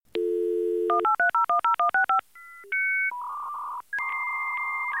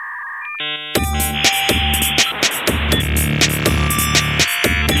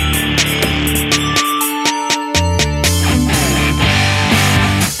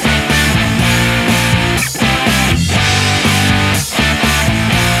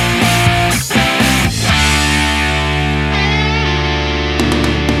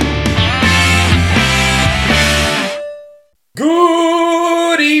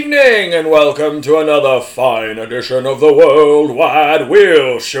And welcome to another fine edition of the World Wide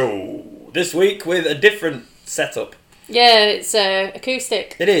Wheel Show. This week with a different setup. Yeah, it's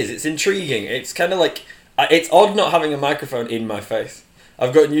acoustic. It is, it's intriguing. It's kind of like, it's odd not having a microphone in my face.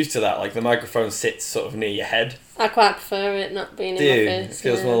 I've gotten used to that, like the microphone sits sort of near your head. I quite prefer it not being in my face. It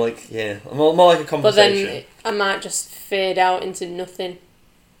feels more like, more like a conversation. But then I might just fade out into nothing.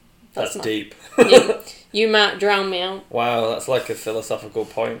 That's deep. You might drown me out. Wow, that's like a philosophical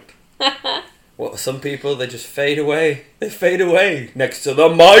point. Well, some people, they just fade away. They fade away next to the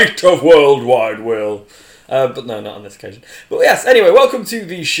might of World Wide Wheel. But no, not on this occasion. But yes, anyway, welcome to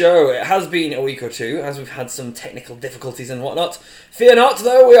the show. It has been a week or two, as we've had some technical difficulties and whatnot. Fear not,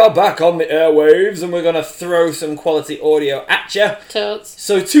 though, we are back on the airwaves, and we're going to throw some quality audio at you. Totes.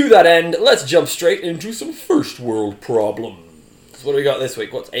 So to that end, let's jump straight into some first world problems. What do we got this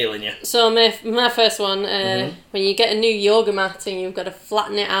week? What's ailing you? So my first one, when you get a new yoga mat and you've got to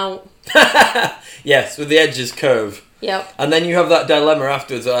flatten it out. Yes, with the edges curved. Yep. And then you have that dilemma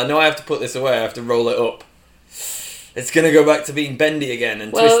afterwards. I know I have to put this away. I have to roll it up. It's going to go back to being bendy again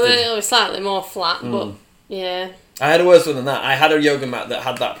and twisted. Well, it'll be slightly more flat, but yeah. I had a worse one than that. I had a yoga mat that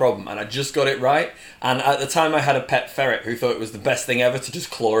had that problem, and I just got it right. And at the time, I had a pet ferret who thought it was the best thing ever to just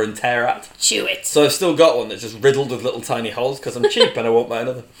claw and tear at. Chew it. So I've still got one that's just riddled with little tiny holes because I'm cheap and I won't buy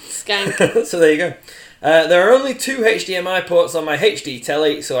another. Skank. So there you go. There are only 2 HDMI ports on my HD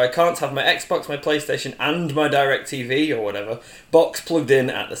telly, so I can't have my Xbox, my PlayStation, and my DirecTV, or whatever, box plugged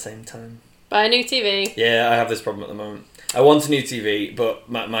in at the same time. Buy a new TV. Yeah, I have this problem at the moment. I want a new TV, but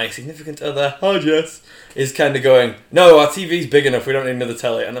my significant other, hi Jess, is kind of going, no, our TV's big enough, we don't need another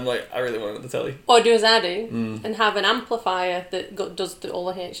telly. And I'm like, I really want another telly. Or do as I do, and have an amplifier that does all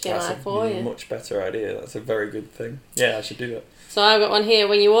the HDMI for you. That's a much better idea. That's a very good thing. Yeah, I should do that. So I've got one here.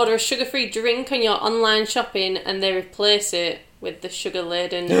 When you order a sugar-free drink on your online shopping and they replace it with the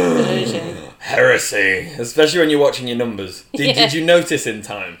sugar-laden version. Heresy. Especially when you're watching your numbers. Did you notice in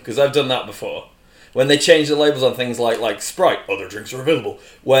time? Because I've done that before. When they change the labels on things like Sprite, other drinks are available,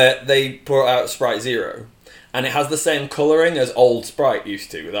 where they pour out Sprite Zero, and it has the same colouring as old Sprite used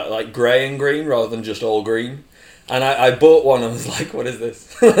to, with that like grey and green rather than just all green. And I bought one and was like, what is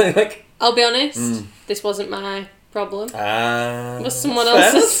this? I'll be honest, this wasn't my problem. It was someone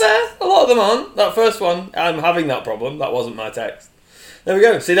That's else's. fair. A lot of them aren't. That first one, I'm having that problem. That wasn't my text. There we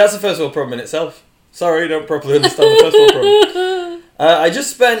go. See, that's a first world problem in itself. Sorry, don't properly understand the first world problem. I just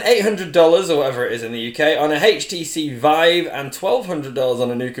spent $800 or whatever it is in the UK on a HTC Vive and $1,200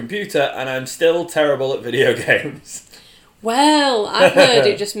 on a new computer, and I'm still terrible at video games. Well, I've heard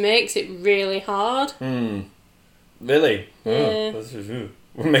it just makes it really hard. Really? Yeah.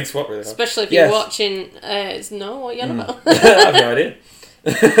 What makes what really hard? Especially if you're watching... what you're on about? I have no idea.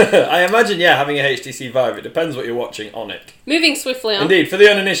 I imagine, having a HTC Vive, it depends what you're watching on it. Moving swiftly on. Indeed, for the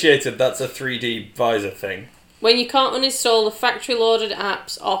uninitiated, that's a 3D visor thing. When you can't uninstall the factory-loaded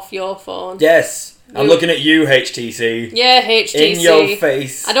apps off your phone. Yes, I'm looking at you, HTC. Yeah, HTC. In your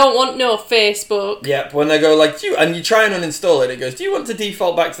face. I don't want no Facebook. Yep, when they go like, and you try and uninstall it, it goes, do you want to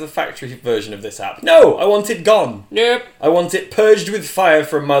default back to the factory version of this app? No, I want it gone. Nope. I want it purged with fire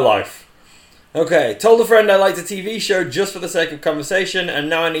from my life. Okay, told a friend I liked a TV show just for the sake of conversation, and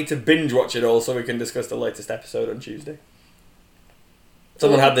now I need to binge watch it all so we can discuss the latest episode on Tuesday.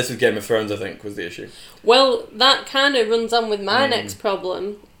 Someone had this with Game of Thrones, I think, was the issue. Well, that kind of runs on with my next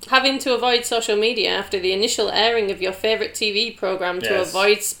problem. Having to avoid social media after the initial airing of your favourite TV programme to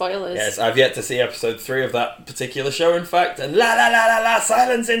avoid spoilers. Yes, I've yet to see episode 3 of that particular show, in fact, and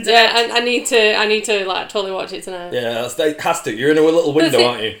silence internet! Yeah, I need to like totally watch it tonight. Yeah, it has to. You're in a little window,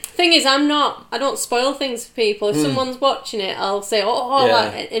 aren't you? Thing is, I don't spoil things for people. If someone's watching it, I'll say,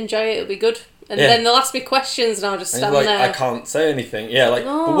 enjoy it, it'll be good. And then they'll ask me questions and I'll just stand there. I can't say anything. Yeah,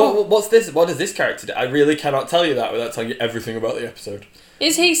 but what's this? What does this character do? I really cannot tell you that without telling you everything about the episode.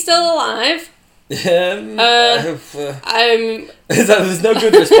 Is he still alive? There's no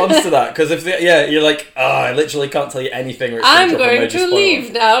good response to that, because if you're like, I literally can't tell you anything. I'm going to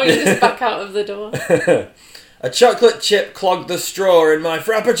leave now. You just back out of the door. A chocolate chip clogged the straw in my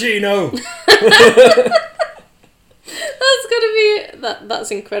frappuccino. That's gonna be that's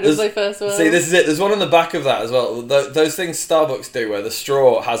incredibly first world. See, this is it. There's one on the back of that as well. Those things Starbucks do, where the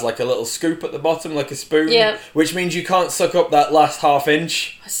straw has like a little scoop at the bottom, like a spoon. Yeah. Which means you can't suck up that last half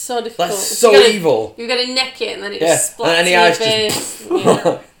inch. It's so difficult. That's so evil. You've got to neck it and then it Yeah, just splats and in the your eyes face. just.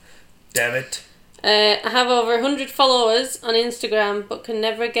 Yeah. Damn it. I have over 100 followers on Instagram, but can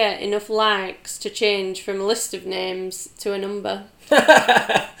never get enough likes to change from a list of names to a number.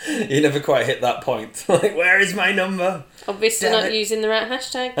 You never quite hit that point. Like, where is my number? Obviously Damn not it. using the right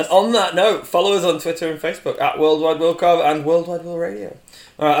hashtags. And on that note, follow us on Twitter and Facebook at Worldwide Will Carver and Worldwide Will Radio.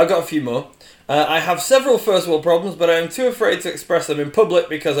 Alright, I've got a few more. I have several first world problems, but I am too afraid to express them in public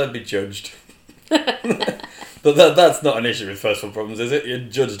because I'd be judged. But that's not an issue with first world problems, is it? You're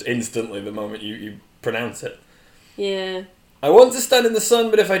judged instantly the moment you pronounce it. Yeah. I want to stand in the sun,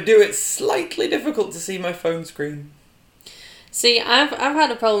 but if I do, it's slightly difficult to see my phone screen. See, I've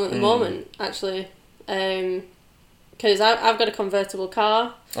had a problem at the moment, actually. Because I've got a convertible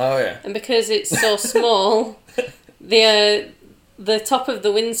car. Oh, yeah. And because it's so small, the top of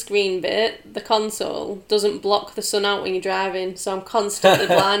the windscreen bit, the console, doesn't block the sun out when you're driving, so I'm constantly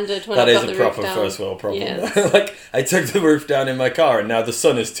blinded when I've got the roof down. That is a proper first world problem. Yeah. Like, I took the roof down in my car and now the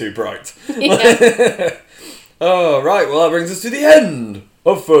sun is too bright. Yeah. Oh, right, well that brings us to the end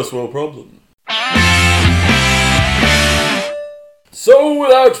of first world problem. So,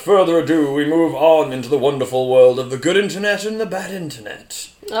 without further ado, we move on into the wonderful world of the good internet and the bad internet.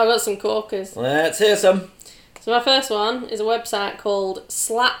 I've got some corkers. Let's hear some. So my first one is a website called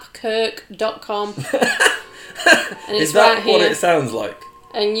slapkirk.com. And it's Is that right what here. it sounds like?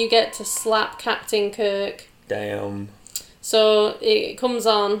 And you get to slap Captain Kirk. Damn. So it comes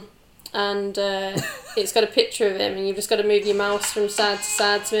on and it's got a picture of him and you've just got to move your mouse from side to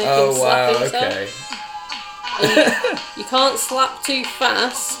side to make him slap himself. Okay. And you can't slap too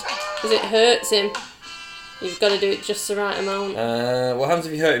fast because it hurts him. You've got to do it just the right amount. What happens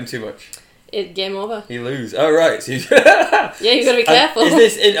if you hurt him too much? Game over. You lose. Oh, right. So Yeah, you've got to be careful. Is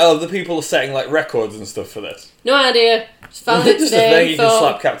this in? Oh, the people are setting like records and stuff for this. No idea. Just found it Just a today. thing you can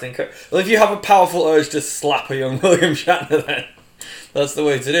slap Captain Kirk. Well, if you have a powerful urge to slap a young William Shatner, then that's the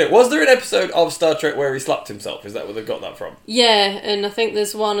way to do it. Was there an episode of Star Trek where he slapped himself? Is that where they got that from? Yeah, and I think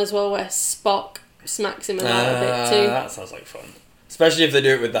there's one as well where Spock smacks him a little bit too. That sounds like fun. Especially if they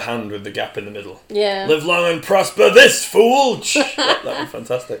do it with the hand with the gap in the middle. Yeah. Live long and prosper, this fool! That'd be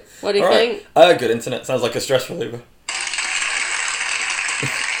fantastic. What do you think? Good internet. Sounds like a stress reliever.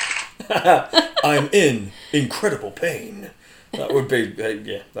 I'm in incredible pain. That would be...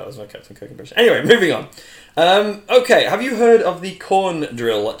 yeah, that was my Captain Kirk impression. Anyway, moving on. Okay, have you heard of the corn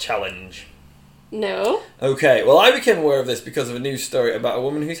drill challenge? No. Okay, well I became aware of this because of a news story about a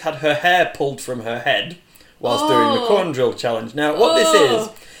woman who's had her hair pulled from her head whilst doing the corn drill challenge. Now, what this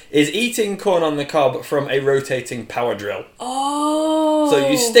is eating corn on the cob from a rotating power drill. Oh. So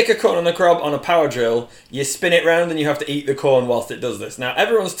you stick a corn on the cob on a power drill, you spin it round and you have to eat the corn whilst it does this. Now,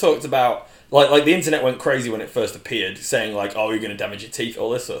 everyone's talked about, like the internet went crazy when it first appeared, saying like, oh, you're going to damage your teeth,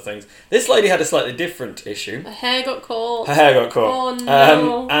 all this sort of things. This lady had a slightly different issue. Her hair got caught. Her hair got caught. Oh,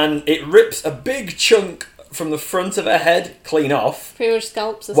 no. And it rips a big chunk from the front of her head clean off. Pretty much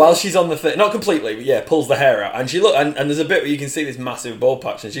scalps us. While she's on the thing, not completely, but yeah, pulls the hair out, and she and there's a bit where you can see this massive bald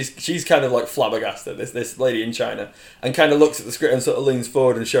patch, and she's kind of like flabbergasted. This lady in China, and kind of looks at the screen and sort of leans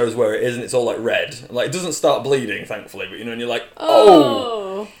forward and shows where it is, and it's all like red, like it doesn't start bleeding, thankfully, but you know, and you're like,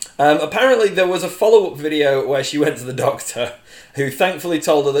 oh. Apparently, there was a follow-up video where she went to the doctor, who thankfully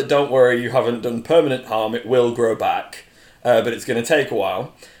told her that don't worry, you haven't done permanent harm, it will grow back, but it's going to take a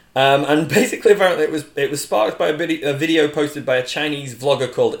while. And basically, apparently, it was sparked by a video posted by a Chinese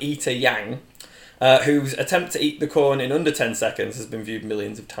vlogger called Eater Yang, whose attempt to eat the corn in under 10 seconds has been viewed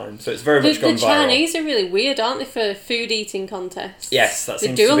millions of times. So it's very much gone viral. The Chinese are really weird, aren't they, for food eating contests? Yes, that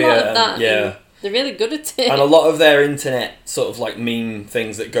seems to be a lot of that. yeah. They're really good at it. And a lot of their internet sort of like meme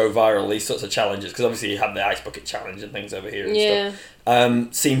things that go viral, these sorts of challenges, because obviously you have the ice bucket challenge and things over here and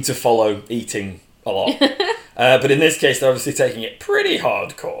stuff, seem to follow eating a lot. But in this case, they're obviously taking it pretty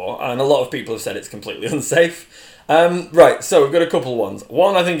hardcore, and a lot of people have said it's completely unsafe. Right, so we've got a couple of ones.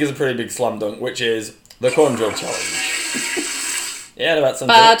 One I think is a pretty big slam dunk, which is the corn drill challenge. Yeah, that's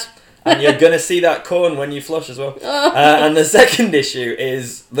something. Bad. And you're going to see that corn when you flush as well. And the second issue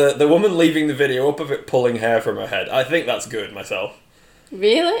is the woman leaving the video up of it pulling hair from her head. I think that's good myself.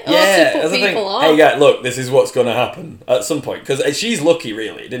 Really? Yeah, to put people off. Hey, guys, look, this is what's going to happen at some point. Because she's lucky,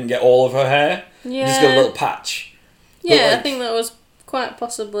 really. Didn't get all of her hair. Yeah. Just got a little patch. Yeah, like, I think that was quite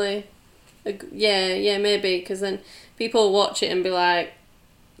possibly... maybe, because then people watch it and be like,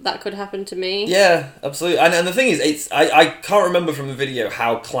 that could happen to me. Yeah, absolutely. And the thing is, I can't remember from the video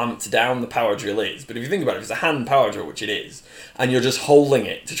how clamped down the power drill is, but if you think about it, if it's a hand power drill, which it is, and you're just holding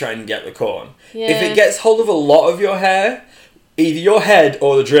it to try and get the corn, Yeah. if it gets hold of a lot of your hair, either your head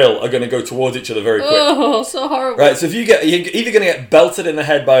or the drill are going to go towards each other very quick. Oh, so horrible. Right, so you're either going to get belted in the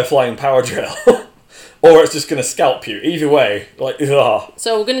head by a flying power drill, or it's just going to scalp you. Either way, like, ugh.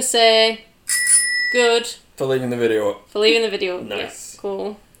 So we're going to say good For leaving the video up. for leaving the video. Nice. Yeah,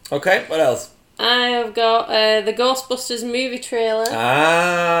 cool. Okay, what else? I have got the Ghostbusters movie trailer.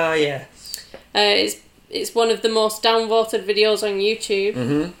 Ah, yes. It's one of the most downvoted videos on YouTube.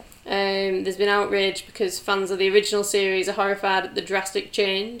 Mm-hmm. There's been outrage because fans of the original series are horrified at the drastic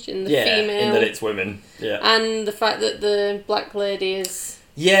change in the Yeah, female. in that it's women. Yeah. And the fact that the black lady is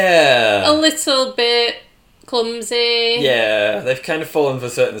Yeah. a little bit clumsy. Yeah, they've kind of fallen for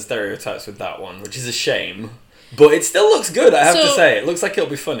certain stereotypes with that one, which is a shame. But it still looks good, I have to So- say. It looks like it'll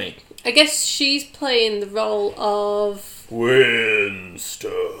be funny. I guess she's playing the role of...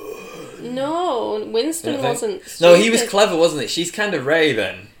 Winston. No, Winston You don't wasn't. No, he was stupid. clever, wasn't he? She's kind of Ray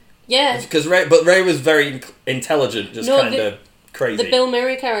then. Yeah, Because Ray was very intelligent, just No, kind of crazy. the Bill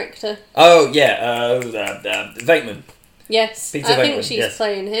Murray character. Oh, yeah, Venkman. Yes, Peter I think Venkman, she's yes.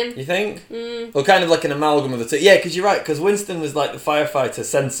 playing him. You think? Mm. Well, kind of like an amalgam of the two. Yeah, because you're right, because Winston was like the firefighter,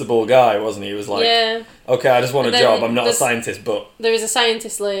 sensible guy, wasn't he? He was like, Yeah, okay, I just want And a then job, I'm not a there's- scientist, but... there is a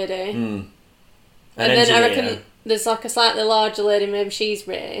scientist lady. Mm. An And then I engineer. reckon there's like a slightly larger lady, maybe she's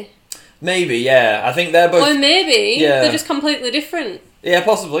Ray. Maybe, yeah. I think they're both... Or maybe Yeah. they're just completely different. Yeah,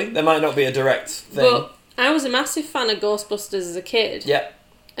 possibly. There might not be a direct thing. But I was a massive fan of Ghostbusters as a kid. Yeah,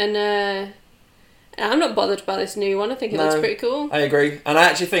 And I'm not bothered by this new one. I think it looks No. pretty cool. I agree. And I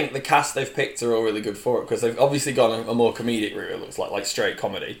actually think the cast they've picked are all really good for it, because they've obviously gone a more comedic route, it looks like straight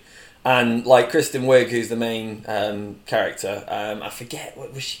comedy. And like Kristen Wiig, who's the main character, I forget,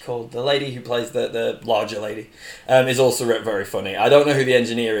 what was she called? The lady who plays the larger lady, is also very funny. I don't know who the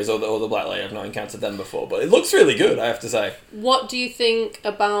engineer is or the black lady. I've not encountered them before, but it looks really good, I have to say. What do you think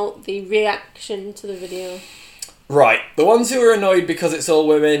about the reaction to the video? Right, the ones who are annoyed because it's all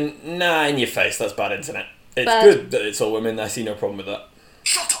women, nah, in your face, that's bad internet. It's Bad. good that it's all women, I see no problem with that.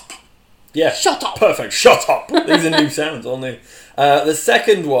 Shut up! Yeah. Shut up! Perfect. Shut up! These are new sounds, all new. The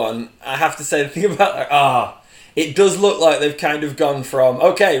second one, I have to say, the thing about... it does look like they've kind of gone from,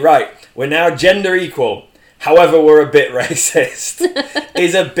 okay, right, we're now gender equal, however we're a bit racist,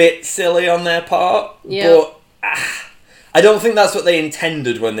 is a bit silly on their part. Yeah. But I don't think that's what they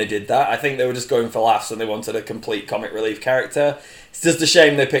intended when they did that. I think they were just going for laughs and they wanted a complete comic relief character. It's just a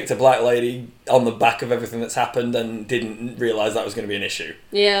shame they picked a black lady on the back of everything that's happened and didn't realise that was going to be an issue.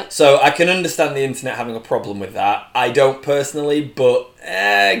 Yeah. So I can understand the internet having a problem with that. I don't personally, but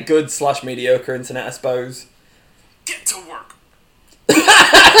good/mediocre internet, I suppose. Get to work!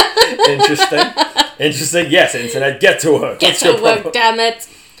 Interesting. Yes, internet, get to work. Get What's your to work, problem? damn it!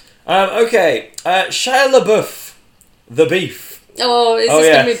 Okay, Shia LaBeouf, the beef. Oh, is Oh,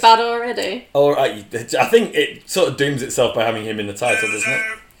 this going to yes. be bad already? Or I think it sort of dooms itself by having him in the title, doesn't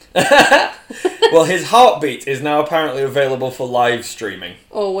it? Well, his heartbeat is now apparently available for live streaming.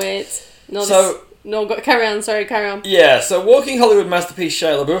 Oh, wait. No, So- carry on, sorry, carry on. Yeah, so walking Hollywood masterpiece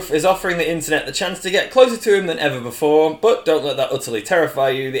Shia LaBeouf is offering the internet the chance to get closer to him than ever before, but don't let that utterly terrify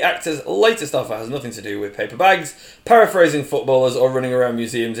you. The actor's latest offer has nothing to do with paper bags, paraphrasing footballers, or running around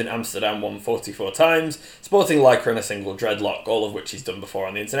museums in Amsterdam 144 times, sporting lycra and a single dreadlock, all of which he's done before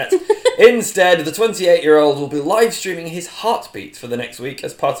on the internet. Instead, the 28-year-old will be live streaming his heartbeat for the next week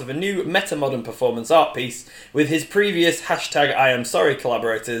as part of a new meta-modern performance art piece with his previous #IamSorry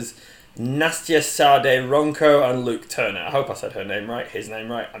collaborators, Nastya Sade Ronco and Luke Turner. I hope I said her name right, his name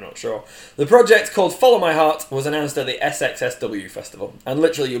right, I'm not sure. The project, called Follow My Heart, was announced at the SXSW Festival, and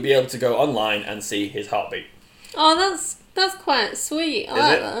literally you'll be able to go online and see his heartbeat. Oh, that's quite sweet. I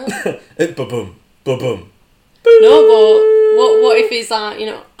like that. It ba-boom, ba-boom. No, but what if he's like,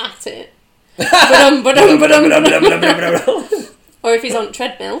 at it? Ba-dum. Or if he's on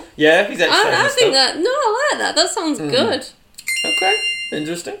treadmill. Yeah, he's exercising I think stuff. that. No, I like that. That sounds good. Okay,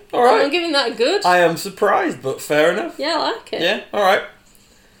 interesting. I'm Alright. giving that a good. I am surprised, but fair enough. Yeah, I like it. Yeah, alright.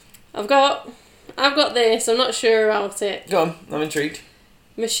 I've got this. I'm not sure about it. Go on, I'm intrigued.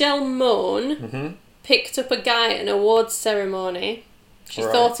 Michelle Mone picked up a guy at an awards ceremony. She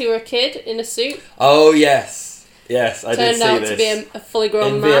Right. thought he were a kid in a suit. Oh, yes. Yes, I did Turned see out this. to be a fully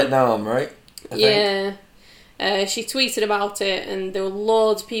grown in man. Vietnam, right? I think. Yeah. She tweeted about it, and there were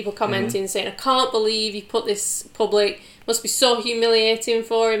loads of people commenting saying, I can't believe you put this public, must be so humiliating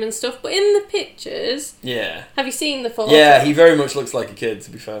for him and stuff. But in the pictures, Yeah. have you seen the photo? Yeah, he very much looks like a kid,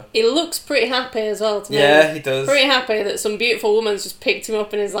 to be fair. He looks pretty happy as well to me. Yeah, he does. Pretty happy that some beautiful woman's just picked him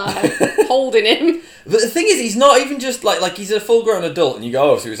up and is like holding him. But the thing is, he's not even just like he's a full-grown adult, and you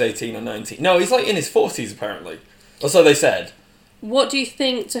go, oh, so he was 18 or 19. No, he's like in his 40s, apparently. Or so they said. What do you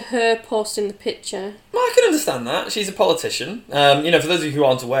think to her posting the picture? Well, I can understand that. She's a politician. For those of you who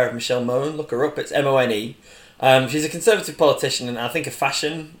aren't aware of Michelle Mone, look her up. It's Mone. She's a Conservative politician and I think a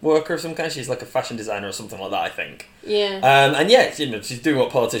fashion worker of some kind. She's like a fashion designer or something like that, I think. Yeah. She's doing what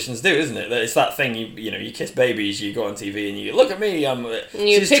politicians do, isn't it? It's that thing, you kiss babies, you go on TV and you look at me,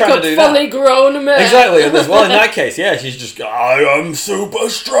 You she's pick trying up to do fully that. grown men. Exactly, and in that case, yeah, she's just, I am super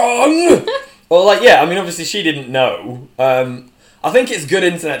strong. Well, obviously she didn't know. I think it's good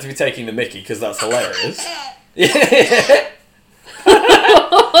internet to be taking the mickey, because that's hilarious.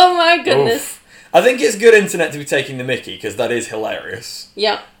 Oh my goodness. Oof. I think it's good internet to be taking the mickey, because that is hilarious.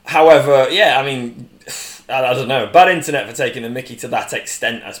 Yeah. However, I don't know. Bad internet for taking the mickey to that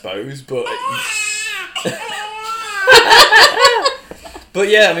extent, I suppose, but... But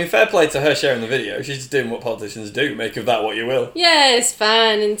yeah, fair play to her sharing the video. She's just doing what politicians do. Make of that what you will. Yeah, it's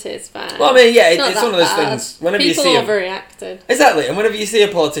fine, isn't it? It's fine. Well, it's not one of those bad. things. Whenever People you see overreacted. Exactly, and whenever you see a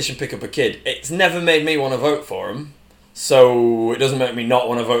politician pick up a kid, it's never made me want to vote for him. So it doesn't make me not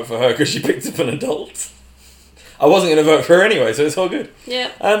want to vote for her because she picked up an adult. I wasn't going to vote for her anyway, so it's all good.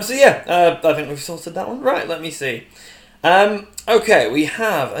 Yeah. I think we've sorted that one. Right, let me see. Okay, we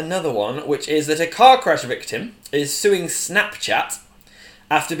have another one, which is that a car crash victim is suing Snapchat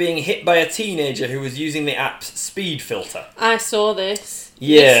after being hit by a teenager who was using the app's speed filter. I saw this.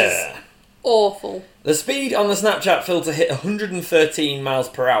 Yeah. This is awful. The speed on the Snapchat filter hit 113 miles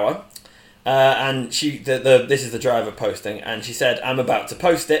per hour. And this is the driver posting, and she said, I'm about to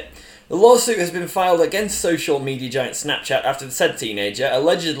post it. The lawsuit has been filed against social media giant Snapchat after the said teenager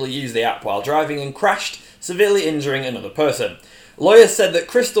allegedly used the app while driving and crashed, severely injuring another person. Lawyers said that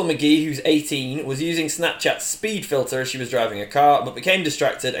Crystal McGee, who's 18, was using Snapchat's speed filter as she was driving a car, but became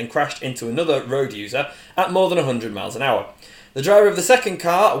distracted and crashed into another road user at more than 100 miles an hour. The driver of the second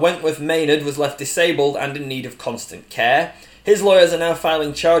car, Wentworth Maynard, was left disabled and in need of constant care. His lawyers are now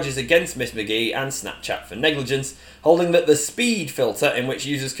filing charges against Miss McGee and Snapchat for negligence, holding that the speed filter, in which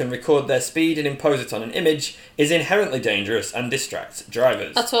users can record their speed and impose it on an image, is inherently dangerous and distracts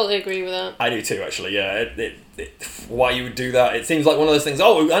drivers. I totally agree with that. I do too, actually, yeah. Why you would do that? It seems like one of those things, I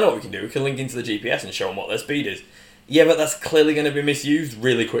know what we can do. We can link into the GPS and show them what their speed is. Yeah, but that's clearly going to be misused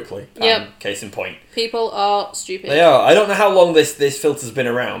really quickly. Yep. Case in point. People are stupid. They are. I don't know how long this filter's been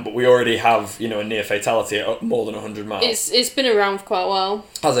around, but we already have, a near fatality at more than 100 miles. It's been around for quite a while.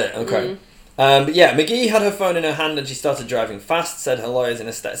 Has it? Okay. But yeah, McGee had her phone in her hand and she started driving fast, said his lawyers in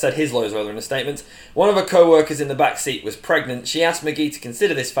a statement. One of her co-workers in the back seat was pregnant. She asked McGee to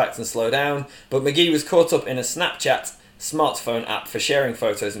consider this fact and slow down, but McGee was caught up in a Snapchat smartphone app for sharing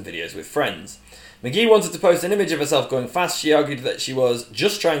photos and videos with friends. McGee wanted to post an image of herself going fast. She argued that she was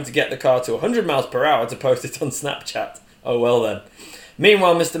just trying to get the car to 100 miles per hour to post it on Snapchat. Oh well then.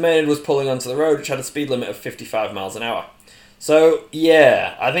 Meanwhile, Mr. Maynard was pulling onto the road, which had a speed limit of 55 miles an hour. So,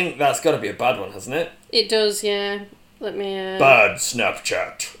 yeah, I think that's got to be a bad one, hasn't it? It does, yeah. Let me... Bad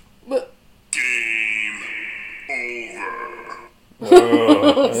Snapchat. Game over.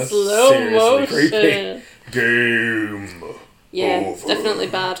 Oh, that's Slow seriously motion. creepy. Game Yeah, over. definitely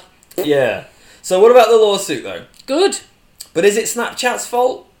bad. Yeah. So what about the lawsuit, though? Good. But is it Snapchat's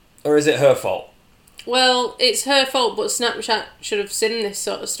fault, or is it her fault? Well, it's her fault, but Snapchat should have seen this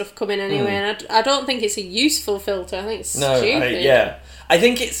sort of stuff coming anyway, and I don't think it's a useful filter. I think it's stupid. I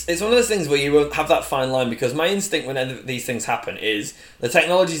think it's one of those things where you won't have that fine line, because my instinct whenever these things happen is the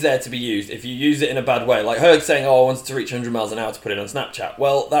technology's there to be used. If you use it in a bad way, like her saying, I wanted to reach 100 miles an hour to put it on Snapchat,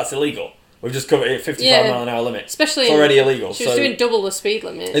 well, that's illegal. We've just covered it, 55 mile an hour limit. Especially it's already illegal. She was doing double the speed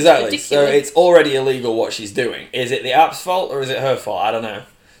limit. Exactly. It's so it's already illegal what she's doing. Is it the app's fault or is it her fault? I don't know.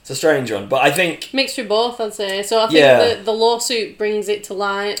 It's a strange one, but I think... Mixed with both, I'd say. So I think the lawsuit brings it to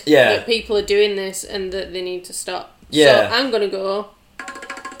light that people are doing this and that they need to stop. Yeah. So I'm going to go...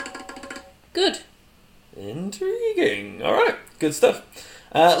 Good. Intriguing. Alright, good stuff.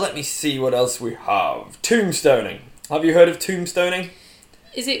 Let me see what else we have. Tombstoning. Have you heard of tombstoning?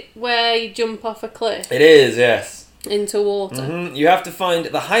 Is it where you jump off a cliff? It is, yes. Into water? Mm-hmm. You have to find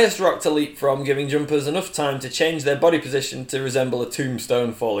the highest rock to leap from, giving jumpers enough time to change their body position to resemble a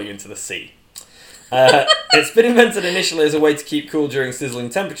tombstone falling into the sea. It's been invented initially as a way to keep cool during sizzling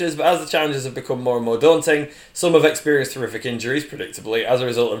temperatures, but as the challenges have become more and more daunting, some have experienced horrific injuries, predictably, as a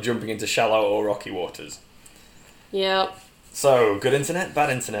result of jumping into shallow or rocky waters. Yep. So, good internet, bad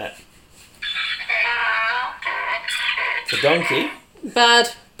internet. It's a donkey.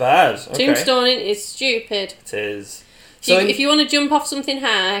 Bad. Bad. Okay. Tombstoning is stupid. It is. So So, if you want to jump off something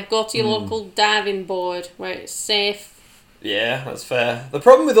high, go to your local diving board where it's safe. yeah, that's fair. The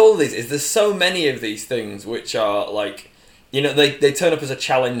problem with all of these is there's so many of these things which are like, you know, they turn up as a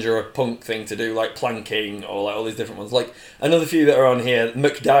challenge or a punk thing to do, like planking or like all these different ones. Like another few that are on here,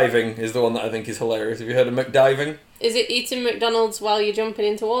 McDiving is the one that I think is hilarious. Have you heard of McDiving? Is it eating McDonald's while you're jumping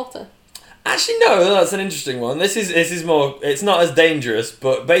into water? Actually, no, that's an interesting one. This is more. It's not as dangerous,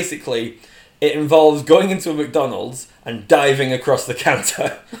 but basically, it involves going into a McDonald's and diving across the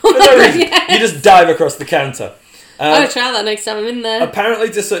counter. For no reason, Yes. you just dive across the counter. I'll try that next time I'm in there.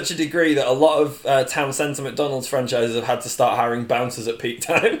 Apparently, to such a degree that a lot of town centre McDonald's franchises have had to start hiring bouncers at peak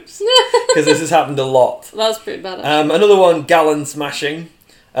times because this has happened a lot. That's pretty bad. Another one, gallon smashing.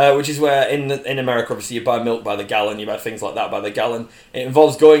 Which is where in America, obviously, you buy milk by the gallon, you buy things like that by the gallon. It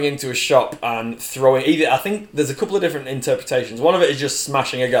involves going into a shop and throwing I think there's a couple of different interpretations. One of it is just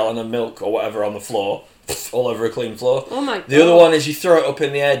smashing a gallon of milk or whatever on the floor, all over a clean floor. Oh my god. The other one is you throw it up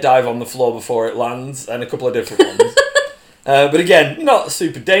in the air, dive on the floor before it lands, and a couple of different ones. But again, not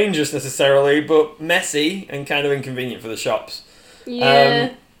super dangerous necessarily, but messy and kind of inconvenient for the shops.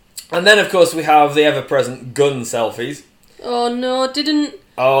 Yeah. And then, of course, we have the ever-present gun selfies. Oh no, didn't...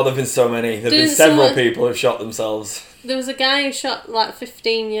 Oh, there've been so many. There've been Didn't several someone- people who've shot themselves. There was a guy who shot like a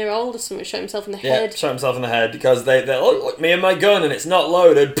 15-year-old or something, shot himself in the Yeah, head. shot himself in the head because they look, me and my gun and it's not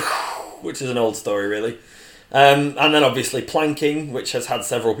loaded, which is an old story really. And then obviously planking, which has had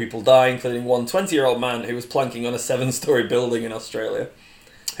several people die, including one 20-year-old man who was planking on a 7-story building in Australia,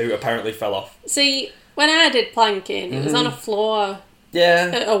 who apparently fell off. See, when I did planking, it was on a floor Yeah,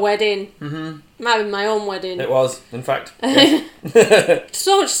 at a wedding. Mm-hmm. Might have been my own wedding. it was, in fact. Yeah.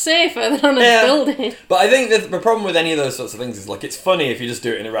 So much safer than on a Yeah. building. But I think that the problem with any of those sorts of things is, like, it's funny if you just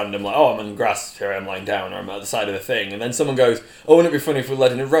do it in a random, like, oh, I'm on grass, here I am lying down, or I'm at the side of the thing, and then someone goes, oh, wouldn't it be funny if we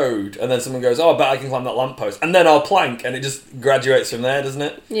led in a road? And then someone goes, oh, I bet I can climb that lamppost, and then I'll plank, and it just graduates from there, doesn't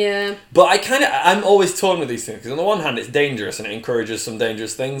it? Yeah. But I'm always torn with these things, because on the one hand, it's dangerous, and it encourages some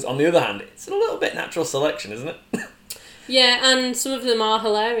dangerous things. On the other hand, it's a little bit natural selection, isn't it? Yeah, and some of them are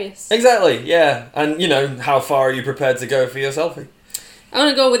hilarious. Exactly, yeah. And, you know, how far are you prepared to go for your selfie? I want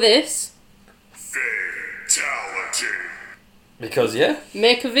to go with this. Fatality. Because, yeah.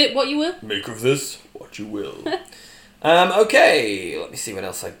 Make of it what you will. Make of this what you will. Okay, let me see what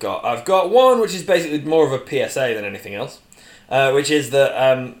else I've got. I've got one which is basically more of a PSA than anything else, which is that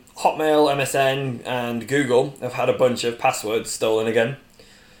Hotmail, MSN, and Google have had a bunch of passwords stolen again.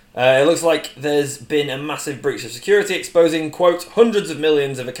 It looks like there's been a massive breach of security exposing, quote, hundreds of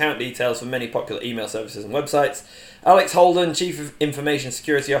millions of account details from many popular email services and websites. Alex Holden, Chief of Information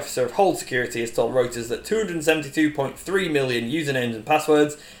Security Officer of Hold Security, has told Reuters that 272.3 million usernames and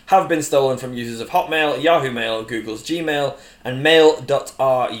passwords have been stolen from users of Hotmail, Yahoo Mail, Google's Gmail, and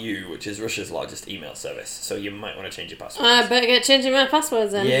Mail.ru, which is Russia's largest email service. So you might want to change your passwords. I better get changing my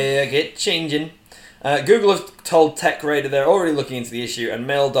passwords then. Yeah, get changing. Google have told TechRadar they're already looking into the issue, and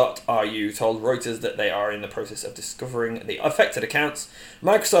Mail.ru told Reuters that they are in the process of discovering the affected accounts.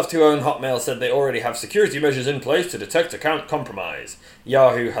 Microsoft, who own Hotmail, said they already have security measures in place to detect account compromise.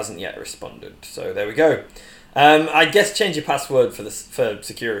 Yahoo hasn't yet responded, so there we go. I guess change your password for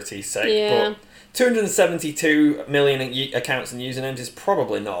security's sake, Yeah. but 272 million accounts and usernames is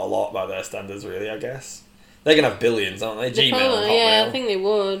probably not a lot by their standards, really, I guess. They're going to have billions, aren't they? They Gmail and probably- Hotmail. yeah, I think they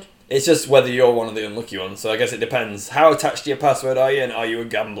would. It's just whether you're one of the unlucky ones, so I guess it depends. How attached to your password are you, and are you a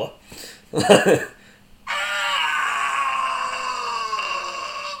gambler?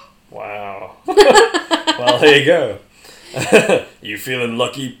 Wow. Well, there you go. You feeling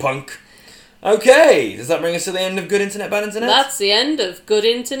lucky, punk? Okay, does that bring us to the end of Good Internet, Bad Internet? That's the end of good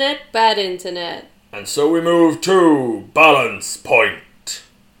internet, bad internet. And so we move to Balance Point.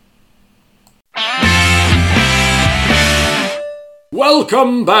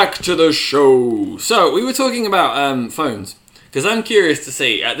 Welcome back to the show. So, we were talking about phones, because I'm curious to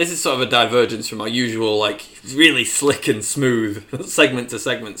see, this is sort of a divergence from our usual, like, really slick and smooth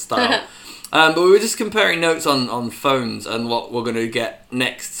segment-to-segment style. But we were just comparing notes on phones and what we're going to get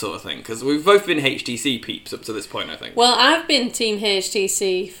next sort of thing, because we've both been HTC peeps up to this point, I think. Well, I've been Team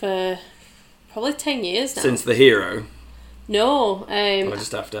HTC for probably 10 years now. Since the Hero, No, or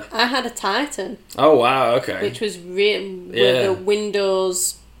just after. I had a Titan, Oh, wow, okay. which was with Yeah. the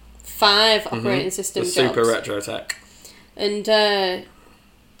Windows 5 operating system The jobs. super retro tech. And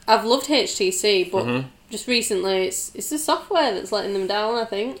I've loved HTC, but Mm-hmm. just recently it's the software that's letting them down, I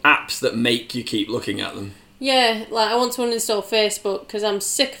think. Apps that make you keep looking at them. Yeah, like I want to uninstall Facebook because I'm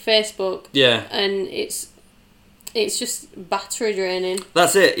sick of Facebook, Yeah. and it's It's just battery draining.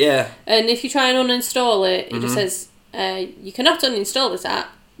 That's it, yeah. And if you try and uninstall it, it Mm-hmm. just says, you cannot uninstall this app,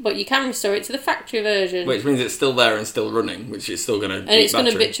 but you can restore it to the factory version. Which means it's still there and still running, which is still going to and it's going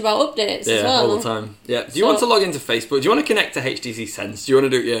to bitch about updates as well. all the time. Yeah. Do you want to log into Facebook? Do you want to connect to HTC Sense? Do you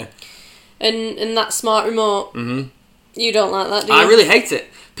want to do it? Yeah. And that smart remote, you don't like that, do you? I really hate it.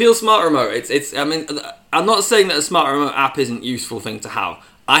 Peel Smart Remote. It's. I mean, I'm not saying that a Smart Remote app isn't a useful thing to have.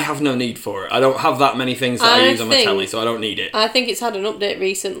 I have no need for it. I don't have that many things that I use on my telly, so I don't need it. I think it's had an update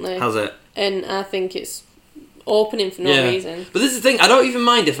recently. Has it? And I think it's opening for no reason. But this is the thing, I don't even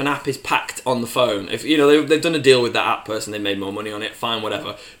mind if an app is packed on the phone. If they've done a deal with that app person, they made more money on it, fine,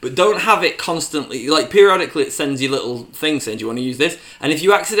 whatever. But don't have it constantly, like periodically it sends you little things saying, do you want to use this? And if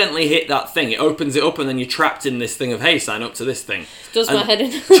you accidentally hit that thing, it opens it up and then you're trapped in this thing of, hey, sign up to this thing. Does and my head in.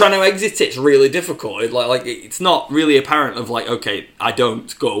 trying to exit it's really difficult. It's not really apparent of like, okay, I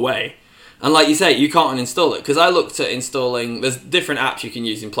don't, go away. And like you say, you can't uninstall it. Because I looked at installing... There's different apps you can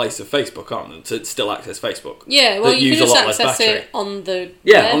use in place of Facebook, aren't there? To still access Facebook. Yeah, well, you use can a lot just less access battery. it on the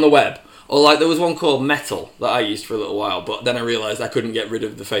Yeah, on the web. Or like there was one called Metal that I used for a little while, but then I realised I couldn't get rid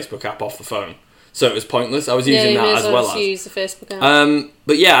of the Facebook app off the phone. So it was pointless. I was using that as well as... use the Facebook app.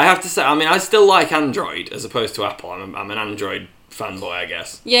 But yeah, I have to say, I mean, I still like Android as opposed to Apple. I'm an Android fanboy, I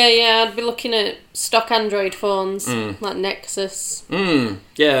guess. Yeah, I'd be looking at stock Android phones, like Nexus.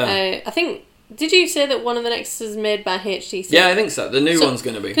 Yeah. I think... Did you say that one of the Nexus is made by HTC? Yeah, I think so. The new one's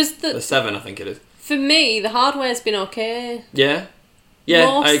going to be. The 7, I think it is. For me, the hardware's been okay. Yeah? Yeah,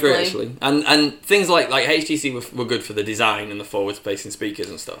 Mostly. I agree, actually. And things like HTC were good for the design and the forward-facing speakers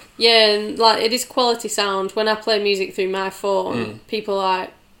and stuff. Yeah, and like it is quality sound. When I play music through my phone, people are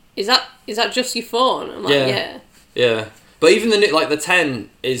like, is that just your phone? I'm like, yeah. Yeah. But even the new, like the 10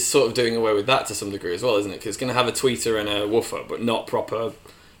 is sort of doing away with that to some degree as well, isn't it? Because it's going to have a tweeter and a woofer, but not proper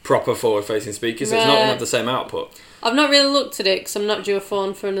forward-facing speakers, so it's not going to have the same output. I've not really looked at it because I'm not due a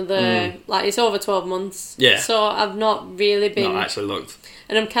phone for another... Like, it's over 12 months. Yeah. So I've not really been... Not actually looked.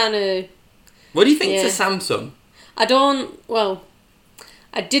 And I'm kind of... What do you think to Samsung? I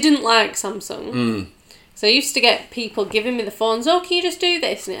didn't like Samsung. So I used to get people giving me the phones, can you just do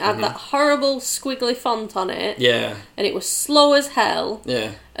this? And it had that horrible squiggly font on it. Yeah. And it was slow as hell.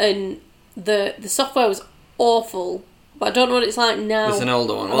 Yeah. And the software was awful. But I don't know what it's like now. It's an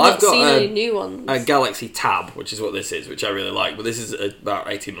older one. I've Well, not I've got seen any new ones. a Galaxy Tab, which is what this is, which I really like, but this is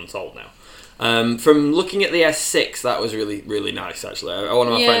about 18 months old now. From looking at the S6, that was really, really nice, actually. One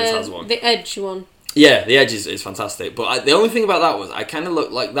of my friends has one. The Edge one. Yeah, the Edge is fantastic. But the only thing about that was I kind of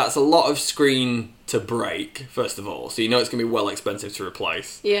looked like that's a lot of screen to break, first of all. So you know it's going to be well expensive to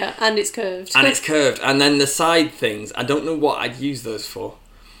replace. Yeah, and it's curved. And then the side things, I don't know what I'd use those for.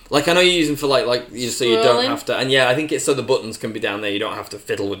 Like, I know you use them for, so you don't have to... And, yeah, I think it's so the buttons can be down there. You don't have to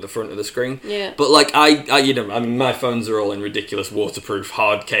fiddle with the front of the screen. Yeah. But, my phones are all in ridiculous waterproof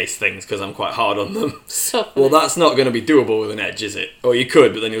hard case things because I'm quite hard on them. Well, that's not going to be doable with an Edge, is it? Or you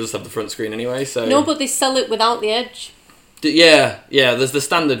could, but then you'll just have the front screen anyway, so... No, but they sell it without the Edge. Yeah, there's the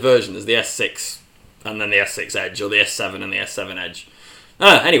standard version. There's the S6, and then the S6 Edge, or the S7 and the S7 Edge.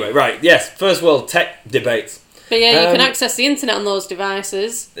 Anyway, right, yes, first world tech debates. But yeah, you can access the internet on those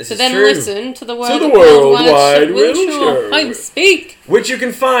devices to then true. listen to the World Wide Will Show. I speak. Which you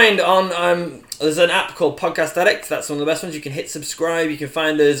can find on... there's an app called Podcast Addict. That's one of the best ones. You can hit subscribe. You can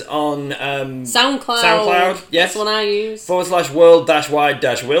find us on... SoundCloud. Yes. That's the one I use.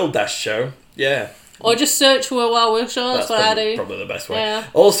 /world-wide-will-show. Yeah. Or just search World Wide Will Show. That's what I do. Probably the best way. Yeah.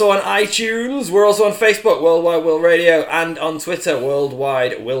 Also on iTunes. We're also on Facebook, Worldwide Will Radio, and on Twitter,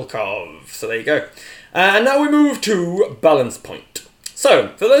 Worldwide Wilkov. So there you go. And now we move to Balance Point.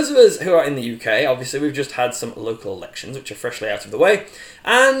 So, for those of us who are in the UK, obviously we've just had some local elections, which are freshly out of the way,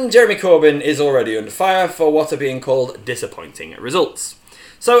 and Jeremy Corbyn is already under fire for what are being called disappointing results.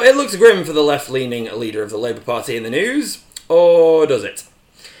 So it looks grim for the left-leaning leader of the Labour Party in the news, or does it?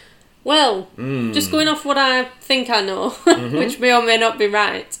 Well, just going off what I think I know, which may or may not be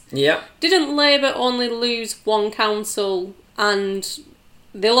right. Yeah. Didn't Labour only lose one council and...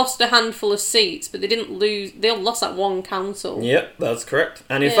 They lost a handful of seats, but they didn't lose... They lost that one council. Yep, that's correct.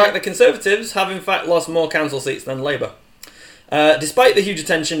 And in fact, the Conservatives have in fact lost more council seats than Labour. Despite the huge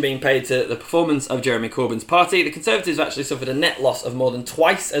attention being paid to the performance of Jeremy Corbyn's party, the Conservatives actually suffered a net loss of more than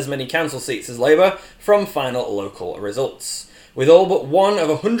twice as many council seats as Labour from final local results. With all but one of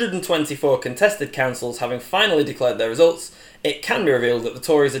 124 contested councils having finally declared their results, it can be revealed that the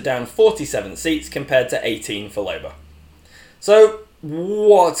Tories are down 47 seats compared to 18 for Labour. So...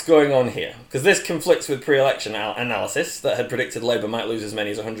 what's going on here? Because this conflicts with pre-election analysis that had predicted Labour might lose as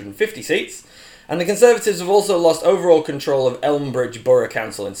many as 150 seats. And the Conservatives have also lost overall control of Elmbridge Borough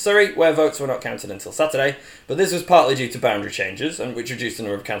Council in Surrey, where votes were not counted until Saturday, but this was partly due to boundary changes, and which reduced the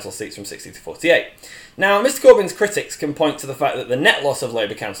number of council seats from 60 to 48. Now, Mr Corbyn's critics can point to the fact that the net loss of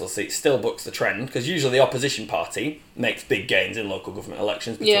Labour council seats still bucks the trend, because usually the opposition party makes big gains in local government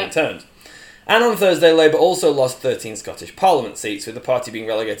elections between terms. And on Thursday, Labour also lost 13 Scottish Parliament seats, with the party being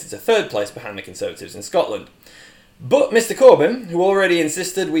relegated to third place behind the Conservatives in Scotland. But Mr Corbyn, who already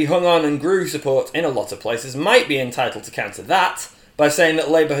insisted we hung on and grew support in a lot of places, might be entitled to counter that by saying that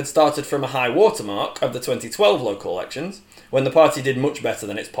Labour had started from a high watermark of the 2012 local elections, when the party did much better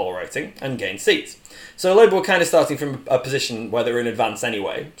than its poll rating and gained seats. So Labour were kind of starting from a position where they were in advance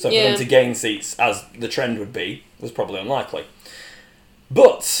anyway, so for them to gain seats, as the trend would be, was probably unlikely.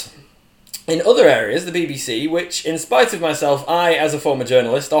 But in other areas, the BBC, which, in spite of myself, I, as a former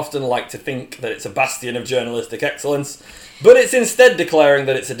journalist, often like to think that it's a bastion of journalistic excellence, but it's instead declaring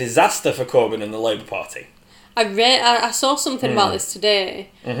that it's a disaster for Corbyn and the Labour Party. I saw something about this today,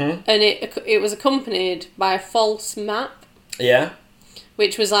 and it was accompanied by a false map. Yeah?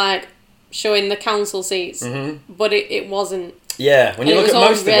 Which was like showing the council seats, but it wasn't. Yeah, when you look at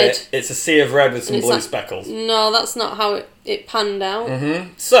most red. of it, it's a sea of red with some blue like, speckles. No, that's not how it panned out.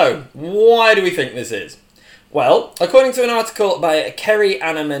 So, why do we think this is? Well, according to an article by Kerry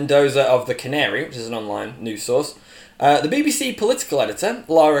Anna Mendoza of The Canary, which is an online news source, the BBC political editor,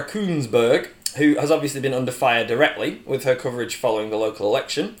 Lara Koonsberg, who has obviously been under fire directly with her coverage following the local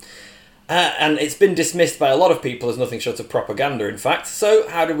election, and it's been dismissed by a lot of people as nothing short of propaganda, in fact. So,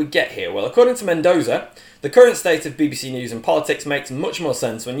 how did we get here? Well, according to Mendoza, the current state of BBC News and politics makes much more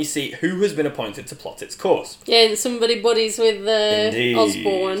sense when you see who has been appointed to plot its course. Yeah, and somebody buddies with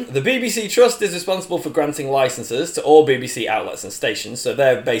Osborne. The BBC Trust is responsible for granting licences to all BBC outlets and stations, so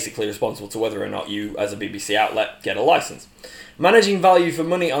they're basically responsible to whether or not you, as a BBC outlet, get a licence. Managing value for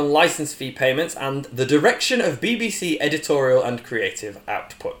money on licence fee payments, and the direction of BBC editorial and creative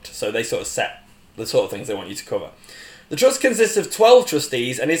output. So they sort of set the sort of things they want you to cover. The Trust consists of 12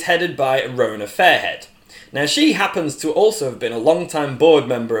 trustees and is headed by Rona Fairhead. Now, she happens to also have been a long-time board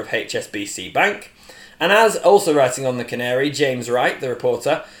member of HSBC Bank, and as also writing on The Canary, James Wright, the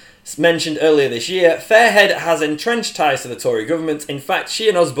reporter, mentioned earlier this year, Fairhead has entrenched ties to the Tory government. In fact, she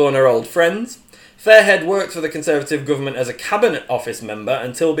and Osborne are old friends. Fairhead worked for the Conservative government as a Cabinet Office member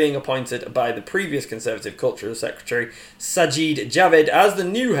until being appointed by the previous Conservative Cultural Secretary, Sajid Javid, as the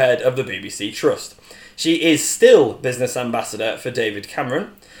new head of the BBC Trust. She is still Business Ambassador for David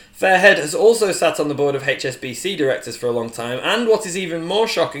Cameron. Fairhead has also sat on the board of HSBC directors for a long time, and what is even more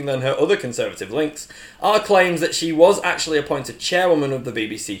shocking than her other Conservative links are claims that she was actually appointed chairwoman of the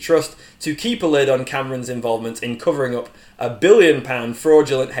BBC Trust to keep a lid on Cameron's involvement in covering up a £1 billion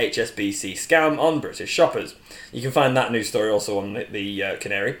fraudulent HSBC scam on British shoppers. You can find that news story also on the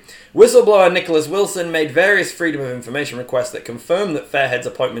Canary. Whistleblower Nicholas Wilson made various Freedom of Information requests that confirm that Fairhead's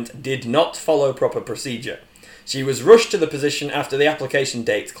appointment did not follow proper procedure. She was rushed to the position after the application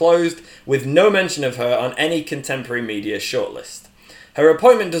date closed, with no mention of her on any contemporary media shortlist. Her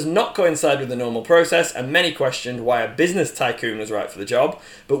appointment does not coincide with the normal process, and many questioned why a business tycoon was right for the job,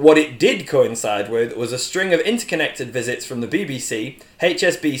 but what it did coincide with was a string of interconnected visits from the BBC,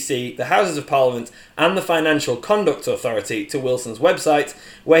 HSBC, the Houses of Parliament, and the Financial Conduct Authority to Wilson's website,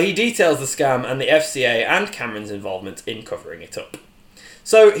 where he details the scam and the FCA and Cameron's involvement in covering it up.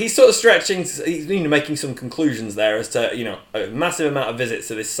 So he's sort of stretching, he's making some conclusions there as to, a massive amount of visits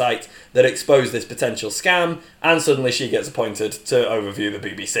to this site that expose this potential scam, and suddenly she gets appointed to overview the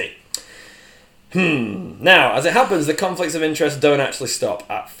BBC. Now, as it happens, the conflicts of interest don't actually stop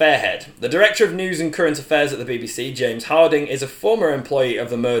at Fairhead. The Director of News and Current Affairs at the BBC, James Harding, is a former employee of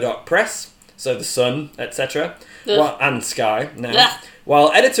the Murdoch Press, so The Sun, etc., and Sky now.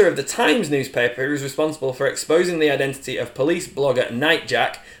 While editor of the Times newspaper, he was responsible for exposing the identity of police blogger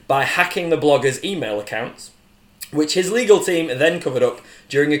Nightjack by hacking the blogger's email accounts, which his legal team then covered up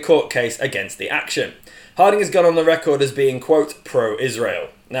during a court case against the action. Harding has gone on the record as being, quote, pro-Israel.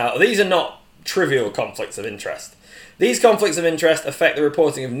 Now, these are not trivial conflicts of interest. These conflicts of interest affect the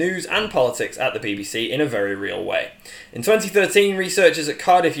reporting of news and politics at the BBC in a very real way. In 2013, researchers at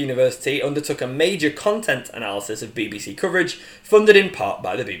Cardiff University undertook a major content analysis of BBC coverage, funded in part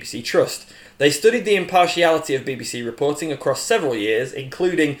by the BBC Trust. They studied the impartiality of BBC reporting across several years,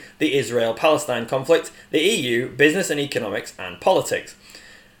 including the Israel-Palestine conflict, the EU, business and economics, and politics.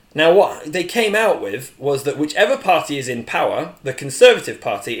 Now, what they came out with was that whichever party is in power, the Conservative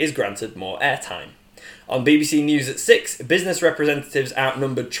Party is granted more airtime. On BBC News at 6, business representatives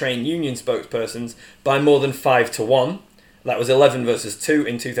outnumbered trade union spokespersons by more than 5 to 1. That was 11 versus 2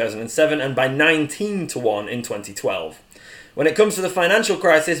 in 2007, and by 19 to 1 in 2012. When it comes to the financial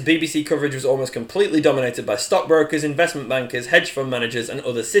crisis, BBC coverage was almost completely dominated by stockbrokers, investment bankers, hedge fund managers and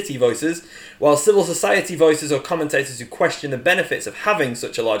other city voices, while civil society voices or commentators who question the benefits of having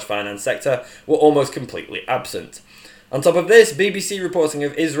such a large finance sector were almost completely absent. On top of this, BBC reporting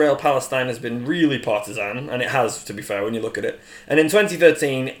of Israel-Palestine has been really partisan, and it has, to be fair, when you look at it. And in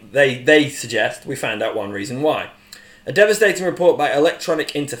 2013, they suggest we found out one reason why. A devastating report by Electronic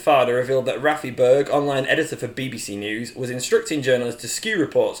Intifada revealed that Rafi Berg, online editor for BBC News, was instructing journalists to skew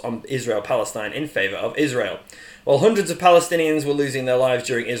reports on Israel-Palestine in favour of Israel. While hundreds of Palestinians were losing their lives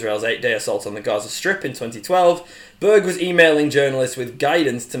during Israel's 8-day assault on the Gaza Strip in 2012, Berg was emailing journalists with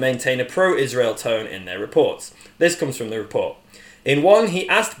guidance to maintain a pro-Israel tone in their reports. This comes from the report. In one, he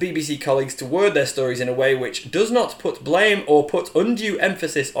asked BBC colleagues to word their stories in a way which does not put blame or put undue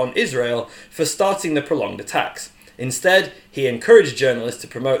emphasis on Israel for starting the prolonged attacks. Instead, he encouraged journalists to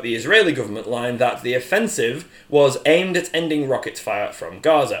promote the Israeli government line that the offensive was aimed at ending rocket fire from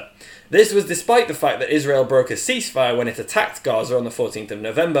Gaza. This was despite the fact that Israel broke a ceasefire when it attacked Gaza on the 14th of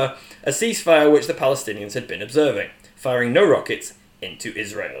November, a ceasefire which the Palestinians had been observing, firing no rockets into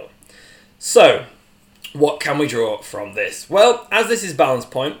Israel. So, what can we draw from this? Well, as this is Balance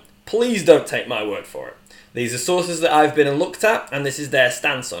Point, please don't take my word for it. These are sources that I've been and looked at, and this is their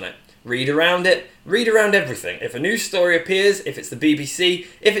stance on it. Read around it, read around everything. If a news story appears, if it's the BBC,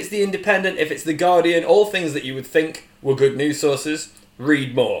 if it's the Independent, if it's the Guardian, all things that you would think were good news sources,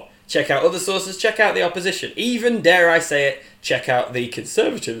 read more. Check out other sources, check out the opposition. Even, dare I say it, check out the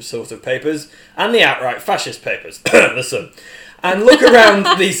conservative sort of papers and the outright fascist papers. The Sun. And look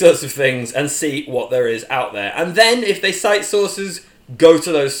around these sorts of things and see what there is out there. And then, if they cite sources, go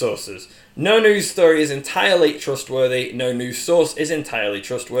to those sources. No news story is entirely trustworthy. No news source is entirely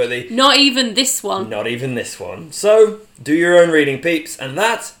trustworthy. Not even this one. Not even this one. So, do your own reading, peeps. And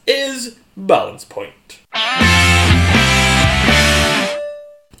that is Balance Point.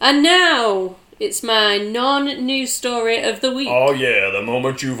 And now, it's my non-news story of the week. Oh yeah, the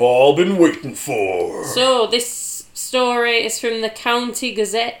moment you've all been waiting for. So, this story is from the County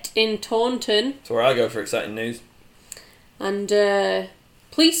Gazette in Taunton. That's where I go for exciting news. And,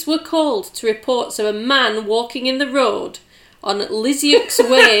 police were called to reports of a man walking in the road on Lisieux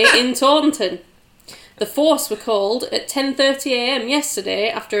Way in Taunton. The force were called at 10:30am yesterday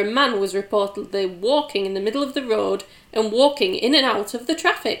after a man was reportedly walking in the middle of the road and walking in and out of the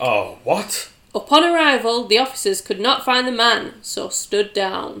traffic. Oh, what? Upon arrival, the officers could not find the man, so stood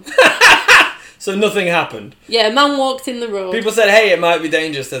down. So nothing happened? Yeah, a man walked in the road. People said, hey, it might be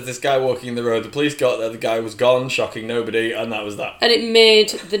dangerous, there's this guy walking in the road. The police got there, the guy was gone, shocking nobody, and that was that. And it made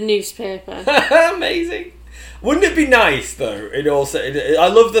the newspaper. Amazing. Wouldn't it be nice, though? I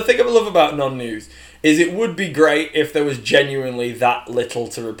love the thing I love about non-news is it would be great if there was genuinely that little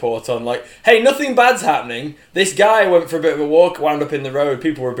to report on. Like, hey, nothing bad's happening. This guy went for a bit of a walk, wound up in the road.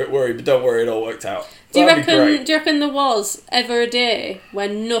 People were a bit worried, but don't worry, it all worked out. Do you reckon there was ever a day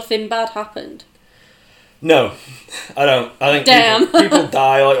when nothing bad happened? No, I don't. I think people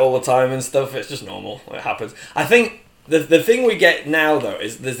die like all the time and stuff. It's just normal. It happens. I think the thing we get now, though,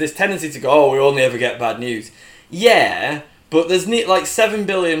 is there's this tendency to go, oh, we only ever get bad news. Yeah, but there's like 7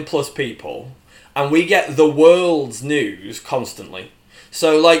 billion plus people, and we get the world's news constantly.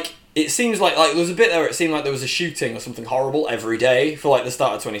 So, like, it seems like there was a bit there where it seemed like there was a shooting or something horrible every day for, like, the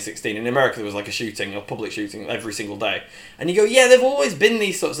start of 2016. In America, there was, like, a public shooting every single day. And you go, yeah, there've always been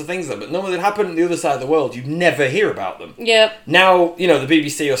these sorts of things, though, but normally that happen on the other side of the world. You never hear about them. Yeah. Now, the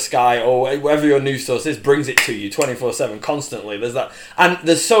BBC or Sky or whatever your news source is brings it to you 24/7 constantly. There's that. And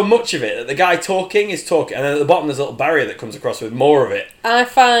there's so much of it that the guy talking is talking, and then at the bottom there's a little barrier that comes across with more of it. I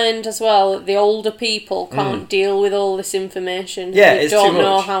find as well that the older people can't deal with all this information. Yeah, they it's don't too much.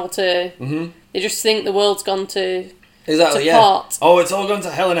 know how to. Mm-hmm. They just think the world's gone to. Exactly, yeah. Pot. Oh, it's all gone to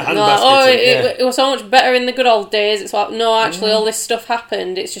hell in a handbasket. No, it was so much better in the good old days. It's like, no, actually, all this stuff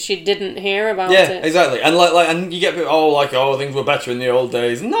happened. It's just you didn't hear about it. Yeah, exactly. And and you get people, things were better in the old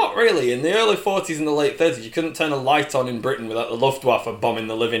days. Not really. In the early 40s and the late 30s, you couldn't turn a light on in Britain without the Luftwaffe bombing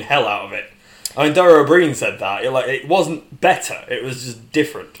the living hell out of it. I mean, Dara O'Brien said that. It wasn't better. It was just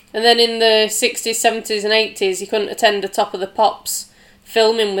different. And then in the 60s, 70s and 80s, you couldn't attend a Top of the Pops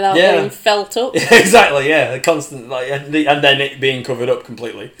filming without being felt up. Exactly, yeah. The constant, and then it being covered up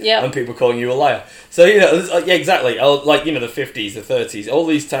completely. Yeah. And people calling you a liar. So, exactly. The 50s, the 30s, all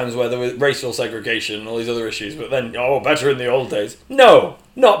these times where there was racial segregation and all these other issues, but then, better in the old days. No,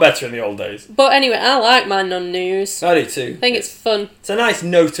 not better in the old days. But anyway, I like my non-news. I do too. I think it's fun. It's a nice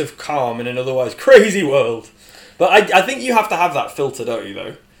note of calm in an otherwise crazy world. But I think you have to have that filter, don't you,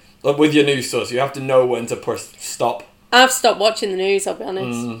 though? Like with your news source, you have to know when to press stop. I've stopped watching the news, I'll be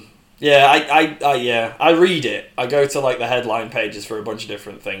honest. Yeah, I read it. I go to like the headline pages for a bunch of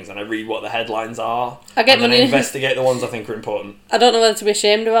different things, and I read what the headlines are. I get and then my I news. investigate the ones I think are important. I don't know whether to be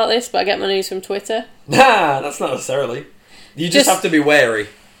ashamed about this, but I get my news from Twitter. Nah, that's not necessarily. You just have to be wary.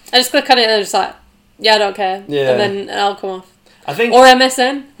 I just click on it and I'm just like, yeah, I don't care. Yeah. And then I'll come off. I think. Or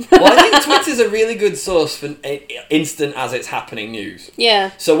MSN. Well, I think Twitter's a really good source for instant as it's happening news.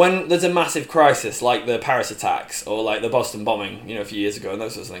 Yeah. So when there's a massive crisis like the Paris attacks or like the Boston bombing, a few years ago and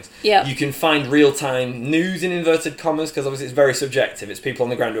those sorts of things, Yeah. you can find real-time news in inverted commas because obviously it's very subjective. It's people on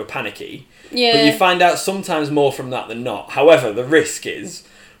the ground who are panicky. Yeah. But you find out sometimes more from that than not. However, the risk is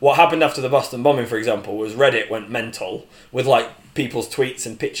what happened after the Boston bombing, for example, was Reddit went mental with like people's tweets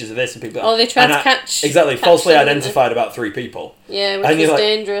and pictures of this and people. Oh, they tried to catch falsely them, didn't identified about 3 people. Yeah, which And was you're like,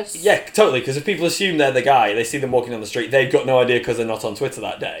 dangerous. Yeah, totally. Because if people assume they're the guy, they see them walking down the street, they've got no idea because they're not on Twitter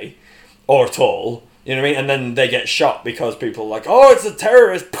that day, or at all. You know what I mean? And then they get shot because people are like, "Oh, it's a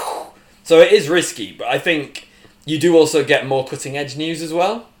terrorist." So it is risky, but I think you do also get more cutting edge news as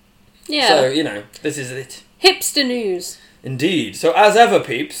well. Yeah. So this is it. Hipster news. Indeed. So as ever,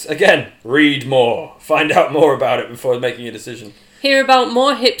 peeps, again, read more, find out more about it before making a decision. Hear about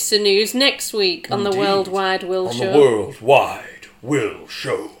more hipster news next week on the Indeed. World Wide Will On Show. the World Wide Will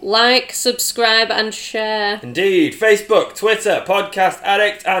Show. Like, subscribe, and share. Indeed. Facebook, Twitter, Podcast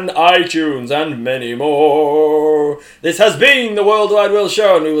Addict, and iTunes, and many more. This has been the World Wide Will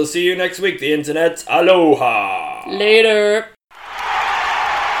Show, and we will see you next week. The internet, aloha. Later.